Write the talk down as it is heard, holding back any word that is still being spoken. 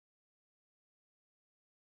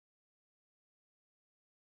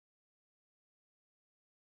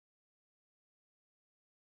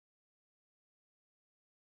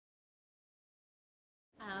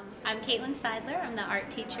I'm Caitlin Seidler. I'm the art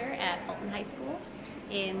teacher at Fulton High School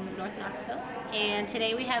in North Knoxville. And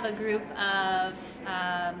today we have a group of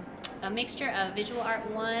a mixture of Visual Art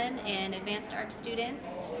 1 and Advanced Art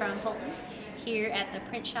students from Fulton here at the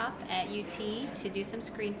print shop at UT to do some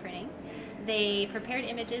screen printing. They prepared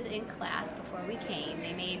images in class before we came.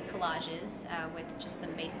 They made collages with just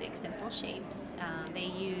some basic, simple shapes. They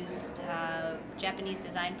used a Japanese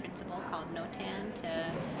design principle called notan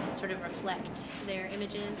to sort of reflect their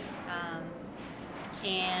images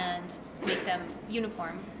and make them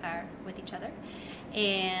uniform with each other.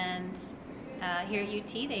 And here at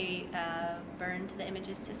UT, they burned the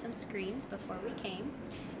images to some screens before we came.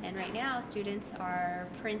 And right now, students are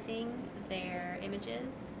printing their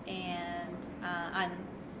images and on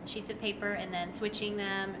sheets of paper and then switching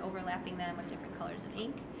them, overlapping them with different colors of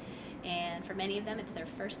ink. And for many of them, it's their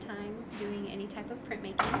first time doing any type of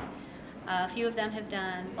printmaking. A few of them have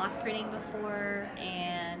done block printing before,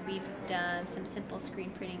 and we've done some simple screen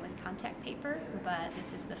printing with contact paper, but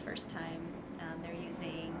this is the first time they're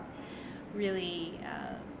using really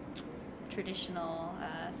traditional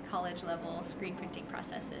college level screen printing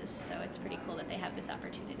processes, so it's pretty cool that they have this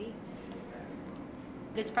opportunity.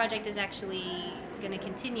 This project is actually going to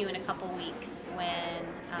continue in a couple weeks when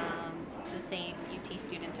the same UT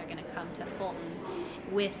students are going to come to Fulton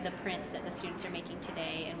with the prints that the students are making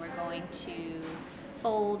today, and we're going to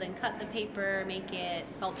fold and cut the paper, make it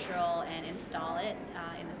sculptural, and install it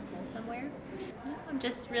in the school somewhere. I'm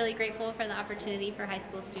just really grateful for the opportunity for high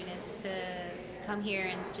school students to come here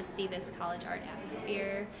and just see this college art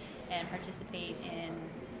atmosphere and participate in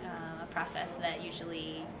a process that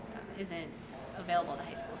usually isn't available to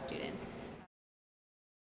high school students.